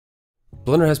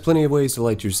Blender has plenty of ways to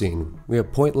light your scene. We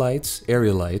have point lights,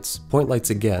 area lights, point lights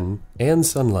again, and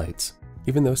sunlights.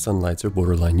 Even though sunlights are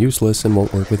borderline useless and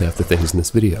won't work with half the things in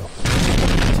this video.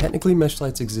 Technically mesh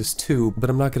lights exist too, but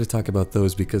I'm not going to talk about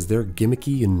those because they're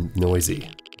gimmicky and noisy.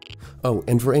 Oh,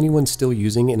 and for anyone still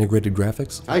using integrated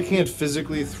graphics, I can't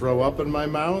physically throw up in my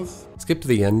mouth. Skip to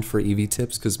the end for EEVEE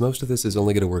tips because most of this is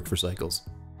only going to work for cycles.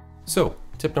 So,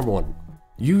 tip number 1.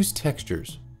 Use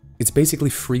textures. It's basically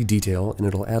free detail and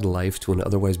it'll add life to an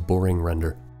otherwise boring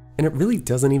render. And it really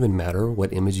doesn't even matter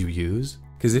what image you use,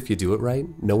 because if you do it right,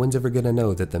 no one's ever going to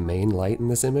know that the main light in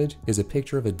this image is a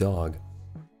picture of a dog.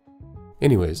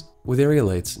 Anyways, with area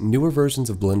lights, newer versions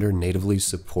of Blender natively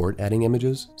support adding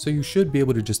images, so you should be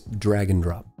able to just drag and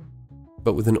drop.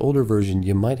 But with an older version,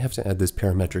 you might have to add this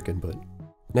parametric input.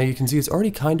 Now you can see it's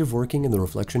already kind of working in the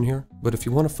reflection here, but if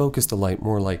you want to focus the light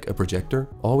more like a projector,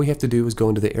 all we have to do is go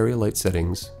into the area light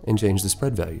settings and change the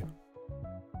spread value.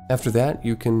 After that,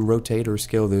 you can rotate or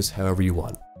scale this however you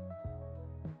want.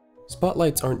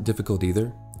 Spotlights aren't difficult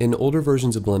either. In older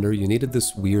versions of Blender, you needed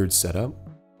this weird setup,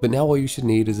 but now all you should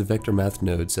need is a vector math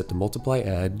node set to multiply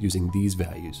add using these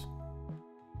values.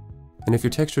 And if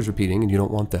your texture is repeating and you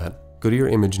don't want that, go to your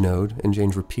image node and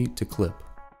change repeat to clip.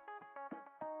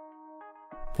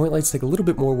 Point lights take a little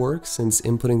bit more work since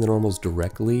inputting the normals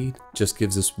directly just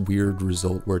gives this weird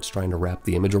result where it's trying to wrap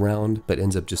the image around but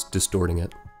ends up just distorting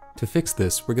it. To fix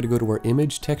this, we're going to go to our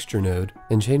image texture node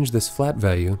and change this flat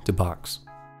value to box.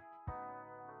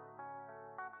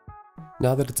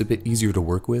 Now that it's a bit easier to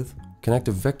work with, connect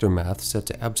a vector math set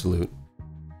to absolute.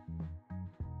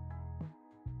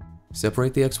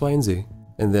 Separate the X, Y, and Z,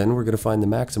 and then we're going to find the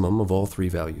maximum of all three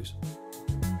values.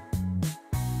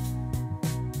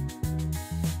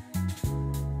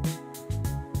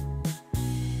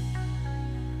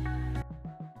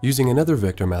 Using another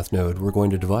vector math node, we're going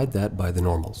to divide that by the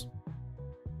normals.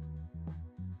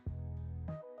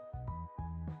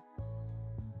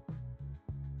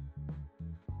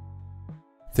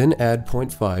 Then add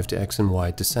 0.5 to X and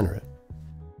Y to center it.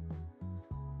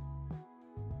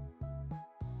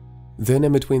 Then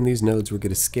in between these nodes, we're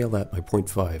going to scale that by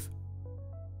 0.5.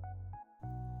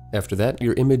 After that,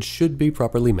 your image should be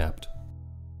properly mapped.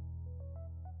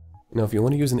 Now if you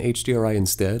want to use an HDRI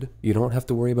instead, you don't have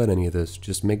to worry about any of this,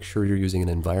 just make sure you're using an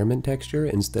environment texture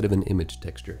instead of an image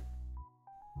texture.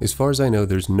 As far as I know,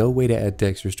 there's no way to add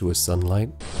textures to a sunlight,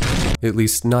 at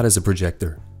least not as a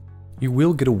projector. You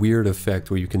will get a weird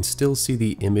effect where you can still see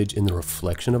the image in the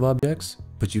reflection of objects,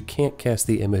 but you can't cast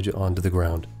the image onto the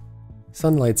ground.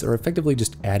 Sunlights are effectively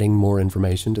just adding more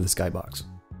information to the skybox.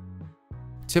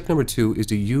 Tip number 2 is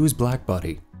to use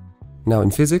Blackbody. Now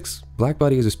in physics,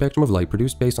 Blackbody is a spectrum of light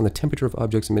produced based on the temperature of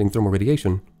objects emitting thermal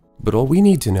radiation, but all we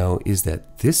need to know is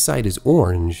that this side is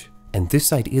orange and this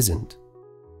side isn't.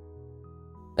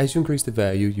 As you increase the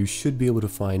value, you should be able to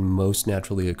find most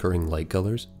naturally occurring light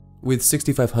colors, with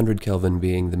 6500 Kelvin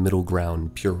being the middle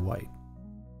ground pure white.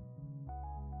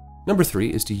 Number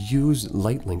 3 is to use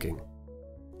light linking.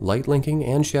 Light linking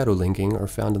and shadow linking are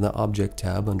found in the Object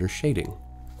tab under Shading.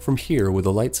 From here, with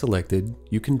the light selected,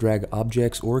 you can drag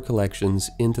objects or collections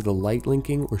into the light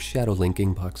linking or shadow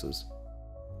linking boxes.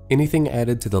 Anything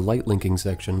added to the light linking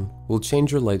section will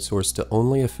change your light source to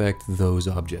only affect those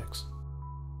objects.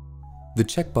 The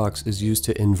checkbox is used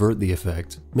to invert the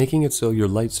effect, making it so your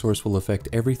light source will affect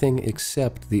everything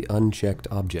except the unchecked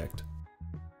object.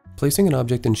 Placing an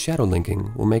object in shadow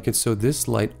linking will make it so this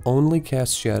light only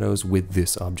casts shadows with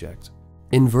this object.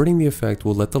 Inverting the effect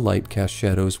will let the light cast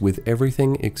shadows with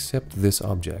everything except this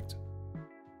object.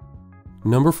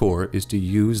 Number 4 is to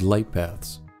use light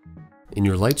paths. In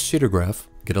your light shader graph,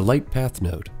 get a light path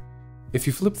node. If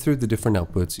you flip through the different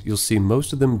outputs, you'll see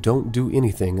most of them don't do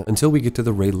anything until we get to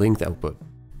the ray length output.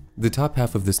 The top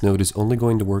half of this node is only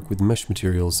going to work with mesh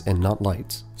materials and not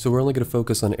lights, so we're only going to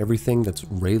focus on everything that's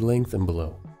ray length and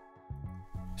below.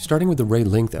 Starting with the ray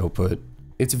length output,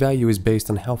 its value is based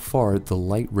on how far the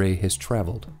light ray has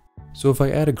traveled. So if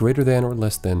I add a greater than or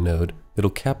less than node,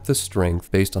 it'll cap the strength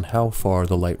based on how far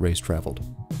the light rays traveled.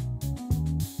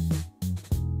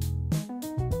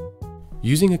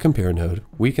 Using a compare node,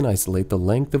 we can isolate the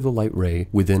length of the light ray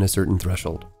within a certain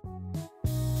threshold.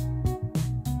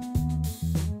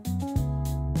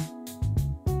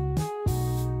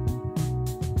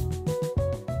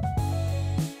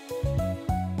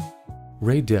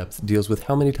 Ray depth deals with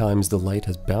how many times the light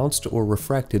has bounced or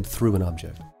refracted through an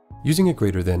object. Using a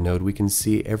greater than node, we can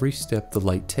see every step the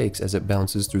light takes as it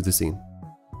bounces through the scene.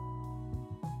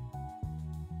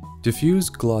 Diffuse,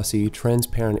 glossy,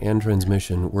 transparent, and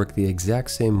transmission work the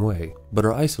exact same way, but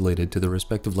are isolated to the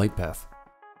respective light path.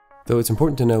 Though it's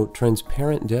important to note,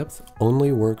 transparent depth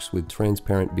only works with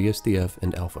transparent BSDF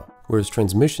and alpha, whereas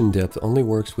transmission depth only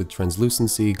works with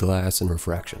translucency, glass, and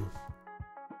refraction.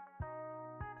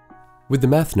 With the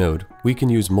math node, we can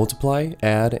use multiply,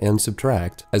 add, and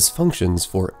subtract as functions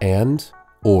for and,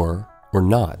 or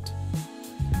not.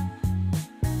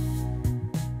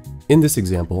 In this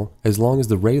example, as long as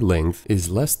the ray length is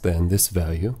less than this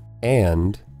value,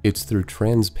 and it's through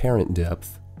transparent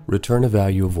depth, return a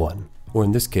value of 1, or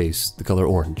in this case, the color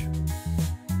orange.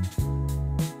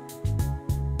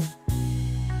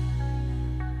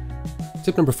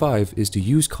 Tip number 5 is to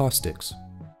use caustics.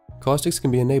 Caustics can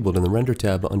be enabled in the Render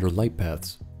tab under Light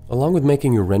Paths. Along with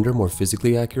making your render more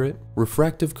physically accurate,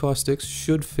 refractive caustics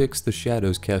should fix the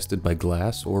shadows casted by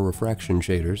glass or refraction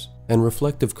shaders, and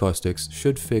reflective caustics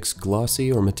should fix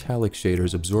glossy or metallic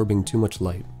shaders absorbing too much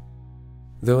light.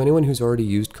 Though anyone who's already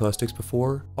used caustics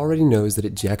before already knows that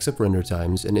it jacks up render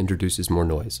times and introduces more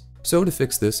noise. So to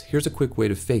fix this, here's a quick way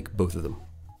to fake both of them.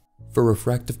 For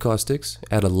refractive caustics,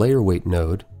 add a layer weight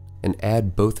node and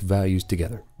add both values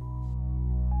together.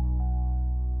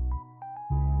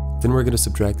 Then we're going to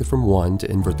subtract it from 1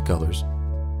 to invert the colors.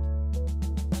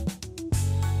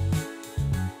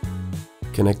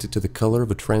 Connect it to the color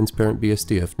of a transparent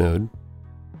BSDF node,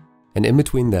 and in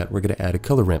between that we're going to add a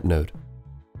color ramp node.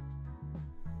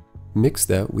 Mix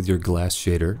that with your glass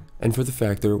shader, and for the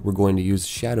factor we're going to use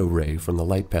shadow ray from the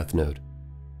light path node.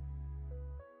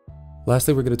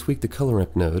 Lastly, we're going to tweak the color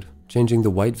ramp node, changing the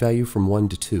white value from 1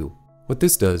 to 2. What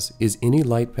this does is any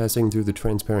light passing through the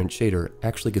transparent shader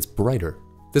actually gets brighter.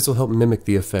 This will help mimic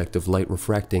the effect of light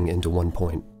refracting into one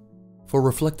point. For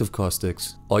reflective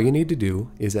caustics, all you need to do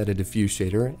is add a diffuse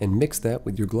shader and mix that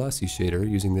with your glossy shader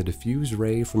using the diffuse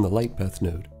ray from the light path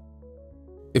node.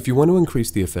 If you want to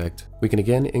increase the effect, we can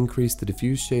again increase the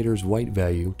diffuse shader's white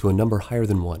value to a number higher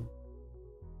than 1.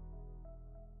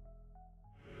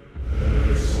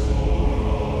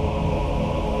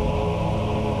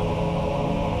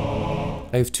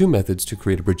 I have 2 methods to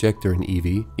create a projector in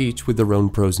EEVEE, each with their own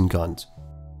pros and cons.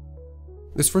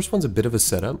 This first one's a bit of a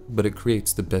setup, but it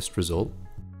creates the best result.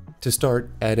 To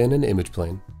start, add in an image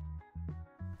plane.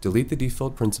 Delete the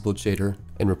default principled shader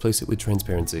and replace it with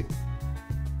transparency.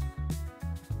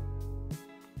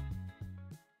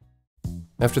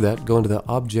 After that, go into the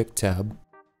Object tab,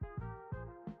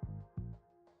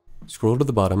 scroll to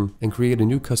the bottom, and create a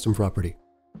new custom property.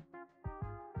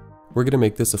 We're going to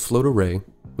make this a float array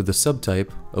with a subtype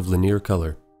of linear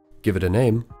color. Give it a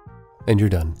name, and you're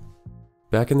done.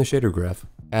 Back in the shader graph,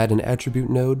 add an attribute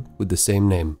node with the same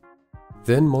name.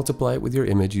 Then multiply it with your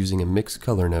image using a mixed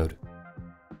color node.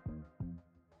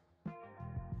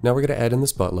 Now we're going to add in the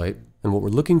spotlight, and what we're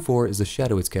looking for is the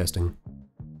shadow it's casting.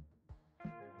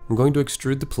 I'm going to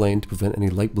extrude the plane to prevent any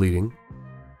light bleeding.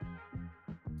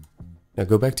 Now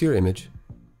go back to your image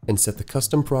and set the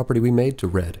custom property we made to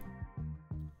red.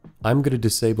 I'm going to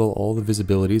disable all the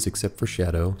visibilities except for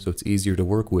shadow so it's easier to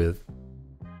work with.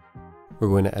 We're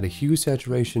going to add a hue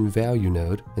saturation value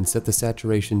node and set the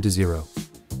saturation to 0.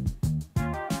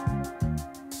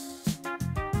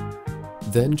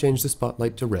 Then change the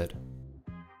spotlight to red.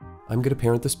 I'm going to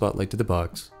parent the spotlight to the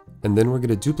box, and then we're going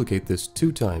to duplicate this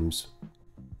 2 times,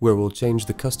 where we'll change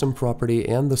the custom property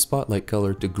and the spotlight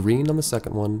color to green on the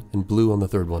second one and blue on the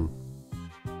third one.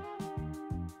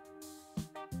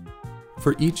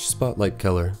 For each spotlight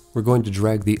color, we're going to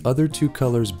drag the other 2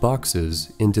 colors'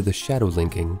 boxes into the shadow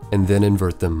linking and then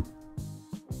invert them.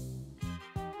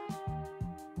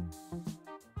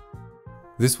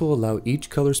 This will allow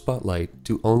each color spotlight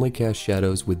to only cast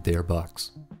shadows with their box.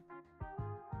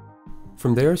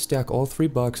 From there, stack all 3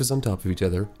 boxes on top of each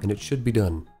other and it should be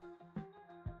done.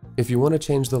 If you want to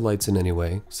change the lights in any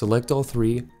way, select all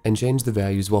 3 and change the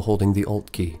values while holding the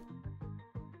Alt key.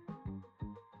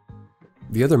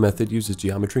 The other method uses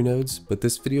geometry nodes, but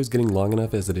this video is getting long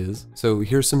enough as it is, so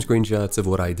here's some screenshots of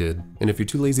what I did, and if you're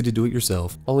too lazy to do it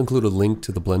yourself, I'll include a link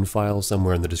to the blend file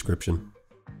somewhere in the description.